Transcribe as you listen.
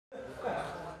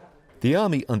The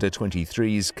Army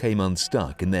under-23s came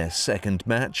unstuck in their second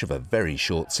match of a very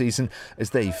short season as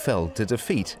they fell to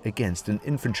defeat against an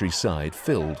infantry side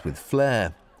filled with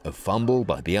flair. A fumble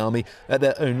by the Army at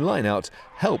their own line-out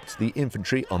helped the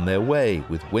infantry on their way,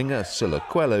 with winger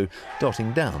Sulaquelo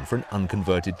dotting down for an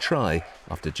unconverted try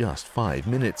after just 5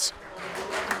 minutes.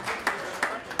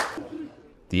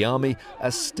 The Army are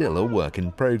still a work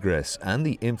in progress, and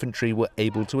the infantry were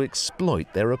able to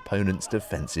exploit their opponent's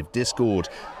defensive discord.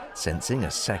 Sensing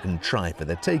a second try for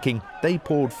the taking, they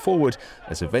poured forward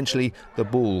as eventually the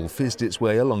ball fizzed its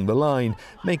way along the line,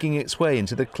 making its way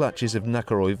into the clutches of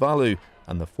Nakaroivalu,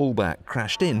 and the fullback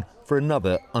crashed in for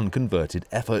another unconverted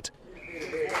effort.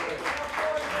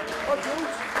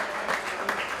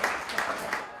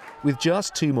 With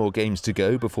just 2 more games to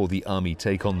go before the Army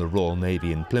take on the Royal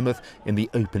Navy in Plymouth in the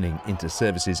opening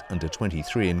Inter-Services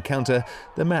Under-23 encounter,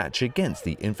 the match against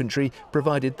the infantry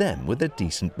provided them with a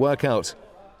decent workout.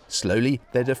 Slowly,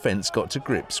 their defence got to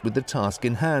grips with the task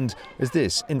in hand as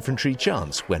this infantry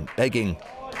chance went begging.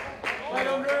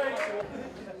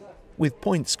 With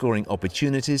point-scoring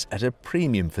opportunities at a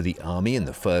premium for the Army in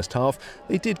the first half,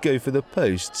 they did go for the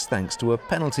posts thanks to a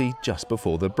penalty just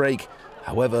before the break.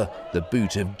 However, the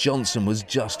boot of Johnson was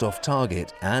just off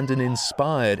target and an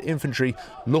inspired infantry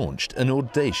launched an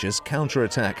audacious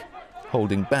counter-attack.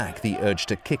 Holding back the urge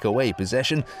to kick away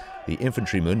possession, the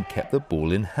infantrymen kept the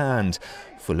ball in hand.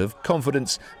 Full of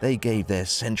confidence, they gave their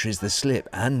sentries the slip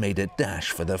and made a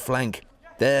dash for the flank.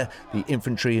 There, the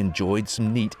infantry enjoyed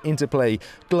some neat interplay,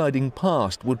 gliding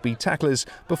past would-be tacklers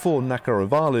before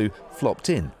Nakarovalu flopped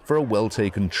in for a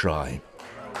well-taken try.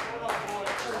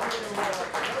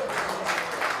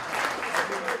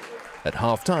 At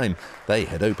half-time, they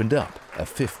had opened up a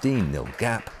 15-0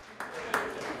 gap.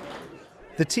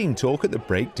 The team talk at the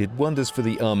break did wonders for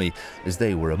the Army as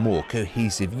they were a more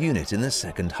cohesive unit in the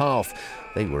second half.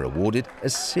 They were awarded a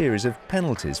series of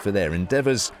penalties for their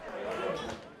endeavours.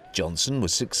 Johnson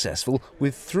was successful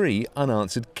with 3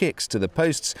 unanswered kicks to the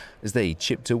posts as they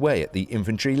chipped away at the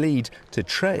infantry lead to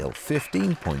trail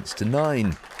 15 points to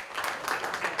 9.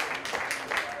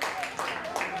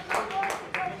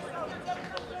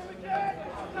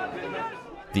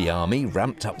 The Army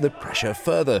ramped up the pressure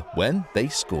further when they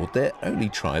scored their only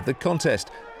try of the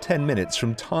contest, 10 minutes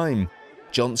from time.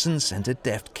 Johnson sent a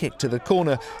deft kick to the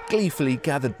corner, gleefully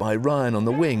gathered by Ryan on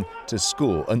the wing to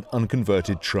score an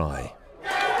unconverted try.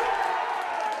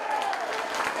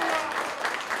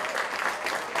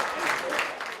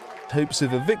 Hopes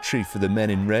of a victory for the men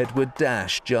in red were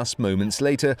dashed just moments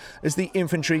later as the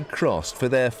infantry crossed for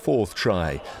their 4th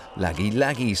try.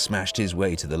 Laggy smashed his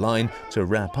way to the line to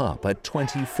wrap up a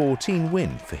 2014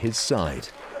 win for his side.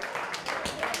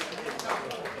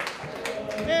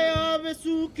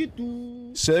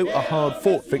 So a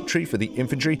hard-fought victory for the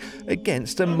infantry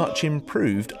against a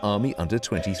much-improved Army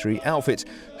under-23 outfit,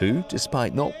 who,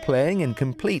 despite not playing in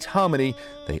complete harmony,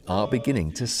 they are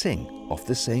beginning to sing off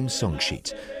the same song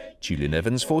sheet. Julian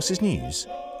Evans, Forces News,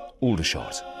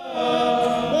 Aldershot.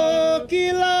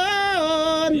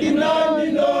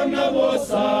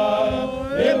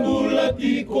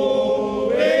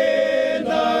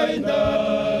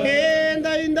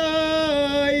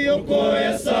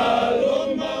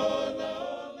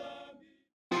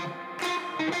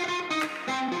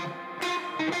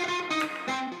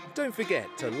 Don't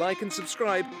forget to like and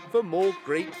subscribe for more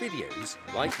great videos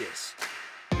like this.